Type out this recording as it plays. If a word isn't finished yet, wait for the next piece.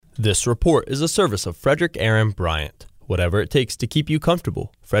This report is a service of Frederick Aaron Bryant. Whatever it takes to keep you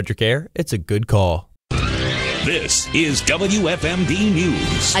comfortable. Frederick Air, it's a good call. This is WFMD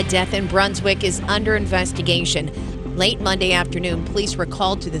News. A death in Brunswick is under investigation. Late Monday afternoon, police were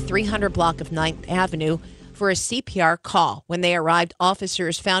called to the 300 block of 9th Avenue for a CPR call. When they arrived,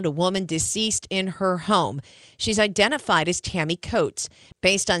 officers found a woman deceased in her home. She's identified as Tammy Coates.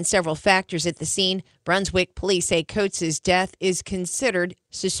 Based on several factors at the scene, Brunswick police say Coates' death is considered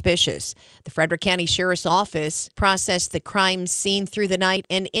suspicious. The Frederick County Sheriff's Office processed the crime scene through the night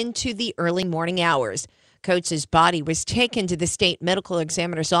and into the early morning hours. Coates' body was taken to the state medical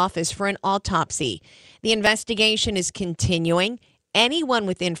examiner's office for an autopsy. The investigation is continuing. Anyone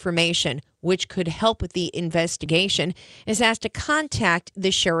with information which could help with the investigation is asked to contact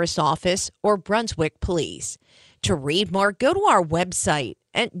the Sheriff's Office or Brunswick Police. To read more, go to our website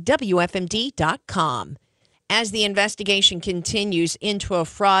at WFMD.com. As the investigation continues into a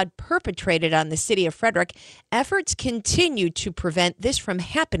fraud perpetrated on the city of Frederick, efforts continue to prevent this from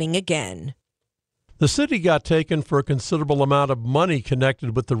happening again. The city got taken for a considerable amount of money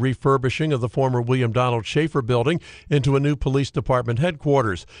connected with the refurbishing of the former William Donald Schaefer building into a new police department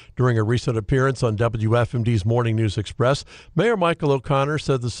headquarters. During a recent appearance on WFMD's Morning News Express, Mayor Michael O'Connor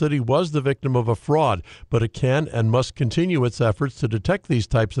said the city was the victim of a fraud, but it can and must continue its efforts to detect these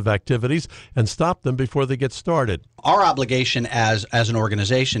types of activities and stop them before they get started. Our obligation as an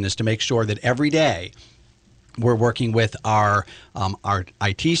organization is to make sure that every day we're working with our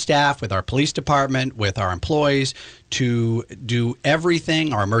IT staff, with our police department, with our employees to do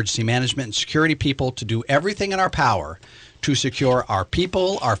everything, our emergency management and security people, to do everything in our power to secure our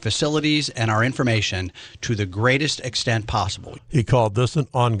people, our facilities, and our information to the greatest extent possible. He called this an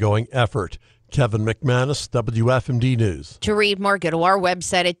ongoing effort. Kevin McManus, WFMD News. To read more, go to our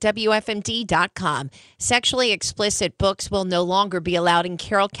website at WFMD.com. Sexually explicit books will no longer be allowed in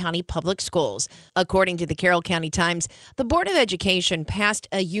Carroll County Public Schools. According to the Carroll County Times, the Board of Education passed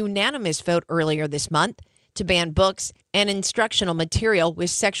a unanimous vote earlier this month to ban books and instructional material with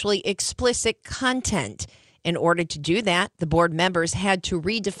sexually explicit content. In order to do that, the board members had to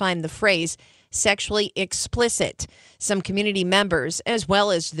redefine the phrase sexually explicit. Some community members, as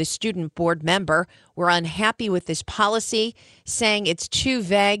well as the student board member, were unhappy with this policy, saying it's too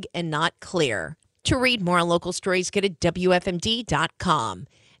vague and not clear. To read more on local stories, go to WFMD.com.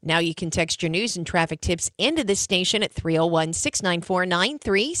 Now you can text your news and traffic tips into this station at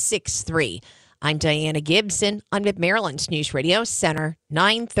 301-694-9363. I'm Diana Gibson. I'm with Maryland's News Radio Center,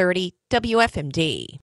 930 WFMD.